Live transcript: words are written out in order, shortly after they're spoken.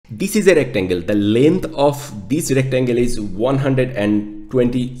This is a rectangle. The length of this rectangle is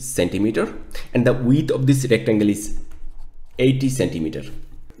 120 centimeter and the width of this rectangle is 80 centimeter.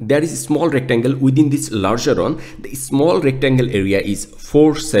 There is a small rectangle within this larger one. The small rectangle area is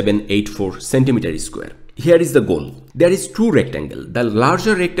 4784 centimeter square. Here is the goal. There is two rectangles. The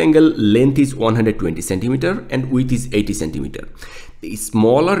larger rectangle length is 120 centimeter and width is 80 centimeter. The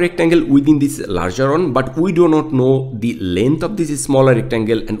smaller rectangle within this larger one, but we do not know the length of this smaller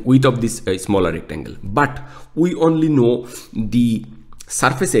rectangle and width of this smaller rectangle. But we only know the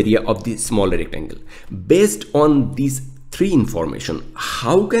surface area of the smaller rectangle. Based on these three information,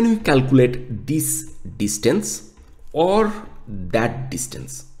 how can we calculate this distance or that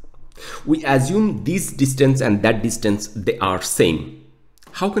distance? We assume this distance and that distance, they are same.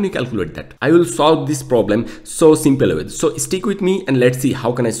 How can you calculate that? I will solve this problem so simple way. So stick with me and let's see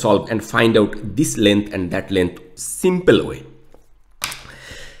how can I solve and find out this length and that length simple way.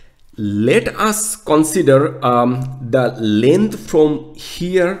 Let us consider the length from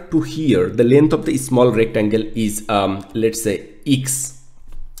here to here. The length of the small rectangle is let's say x.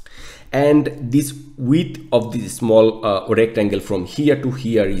 And this width of the small rectangle from here to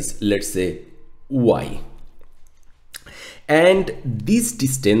here is, let's say, y. And this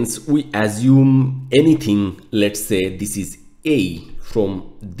distance, we assume anything, let's say this is a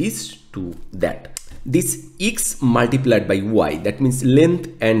from this to that. This x multiplied by y, that means length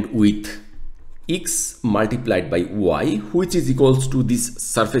and width, x multiplied by y, which is equals to this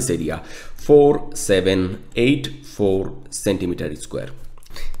surface area 4784 centimeter square.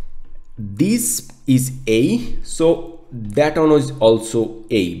 This is a, so that one is also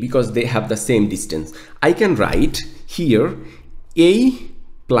a because they have the same distance. I can write here a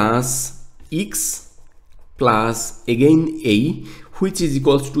plus x plus again a, which is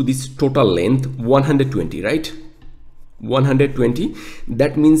equals to this total length 120, right? 120.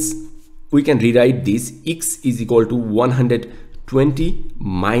 That means we can rewrite this x is equal to 120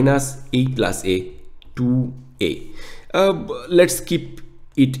 minus a plus a 2a. Let's keep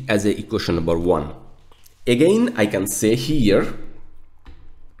it as a equation number 1. Again, I can say here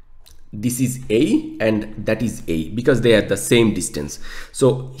this is a and that is a because they are the same distance.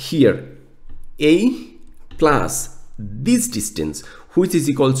 So here a plus this distance, which is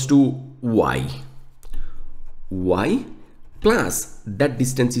equals to y plus that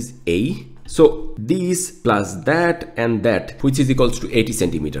distance is a, so this plus that and that, which is equals to 80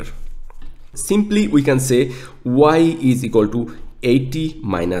 centimeter. Simply we can say y is equal to 80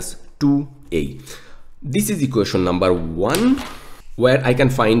 minus 2a. This is equation number 1, where I can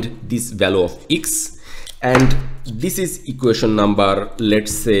find this value of x, and this is equation number,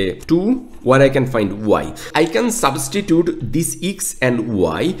 let's say 2, where I can find y. I can substitute this x and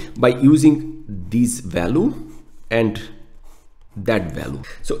y by using this value and that value.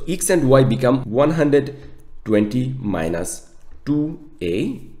 So x and y become 120 minus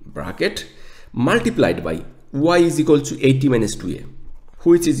 2a bracket multiplied by y is equal to 80 minus 2a,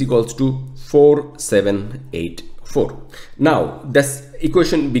 which is equals to 4784. Now this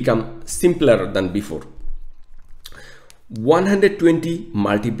equation become simpler than before. 120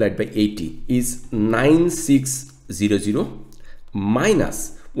 multiplied by 80 is 9600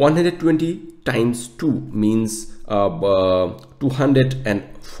 minus 120 times 2 means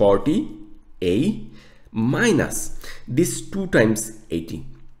 240a minus this 2 times 80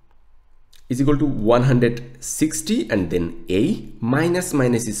 is equal to 160, and then a minus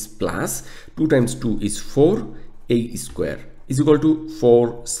minus is plus, 2 times 2 is 4, a square is equal to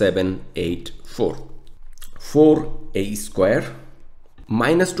 4784. 4a square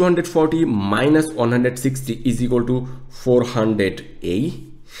minus 240 minus 160 is equal to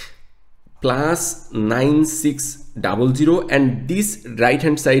 400a plus 9600, and this right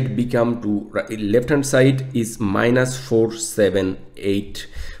hand side become to left hand side is minus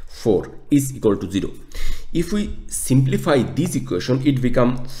 4784 is equal to 0. If we simplify this equation, it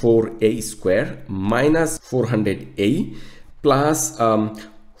become 4a square minus 400a plus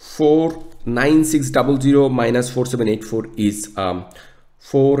 49600 minus 4784 is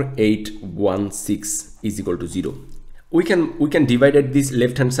 4816 is equal to 0. We can divide this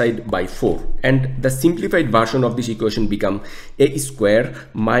left hand side by 4, and the simplified version of this equation become a square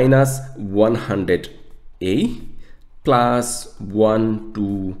minus 100a plus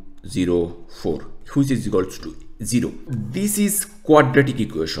 1204, which is equal to 0. This is quadratic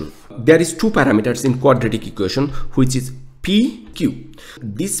equation. There is two parameters in quadratic equation, which is p, q.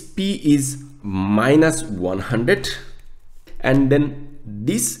 This p is minus 100, and then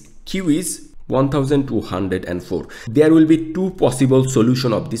this q is 1204. There will be two possible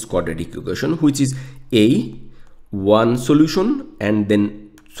solution of this quadratic equation, which is a, one solution, and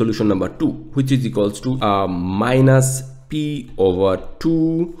then solution number 2, which is equals to minus p over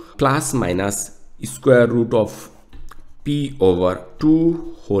 2 plus minus square root of p over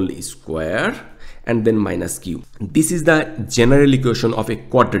 2 whole square and then minus q. This is the general equation of a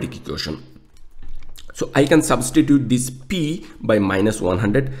quadratic equation. So I can substitute this p by minus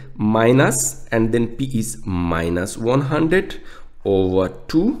 100 minus and then p is minus 100 over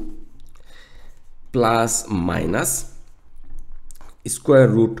 2 plus minus square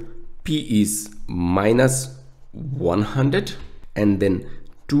root p is minus 100 and then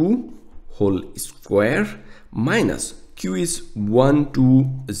 2 whole square minus q is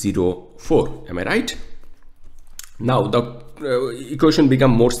 1204. Am I right? Now the equation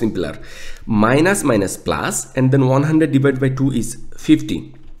become more simpler. Minus minus plus and then 100 divided by 2 is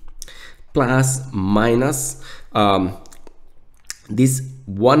 50 plus minus this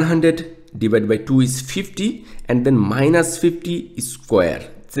 100 divided by 2 is 50 and then minus 50 square.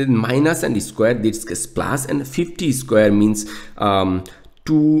 So minus and square, this is plus, and 50 square means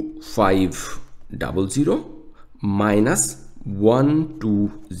 2500 minus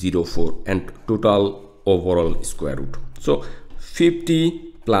 1204 and total overall square root. So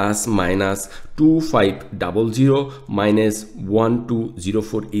 50 plus minus 2500 minus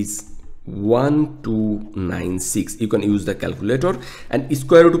 1204 is 1296. You can use the calculator, and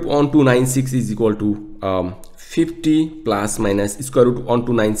square root of 1296 is equal to 50 plus minus square root of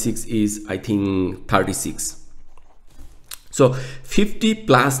 1296 is, I think, 36. So 50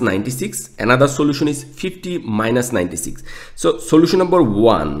 plus 96, another solution is 50 minus 96. So solution number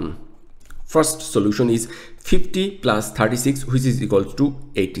 1, first solution is 50 plus 36, which is equal to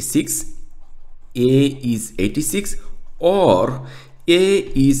 86. A is 86, or A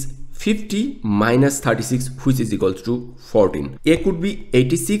is 50 minus 36, which is equal to 14. A could be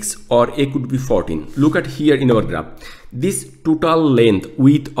 86 or A could be 14. Look at here in our graph. This total length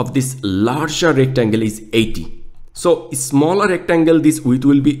width of this larger rectangle is 80. So smaller rectangle, this width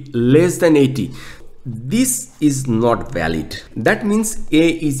will be less than 80. This is not valid. That means A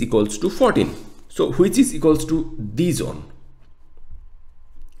is equals to 14. So which is equals to this zone.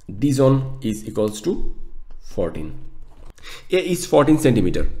 This zone is equals to 14. A is 14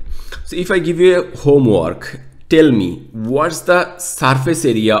 centimeter. So if I give you a homework, tell me what's the surface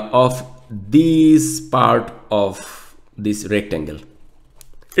area of this part of this rectangle.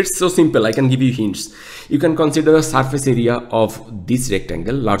 It's so simple. I can give you hints. You can consider the surface area of this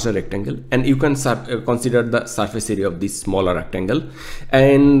rectangle, larger rectangle, and you can consider the surface area of this smaller rectangle,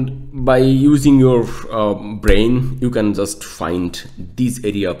 and by using your brain you can just find this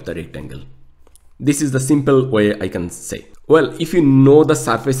area of the rectangle. This is the simple way I can say. Well, if you know the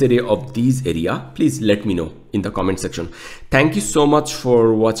surface area of this area, please let me know in the comment section. Thank you so much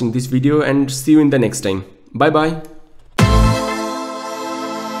for watching this video, and see you in the next time. Bye bye.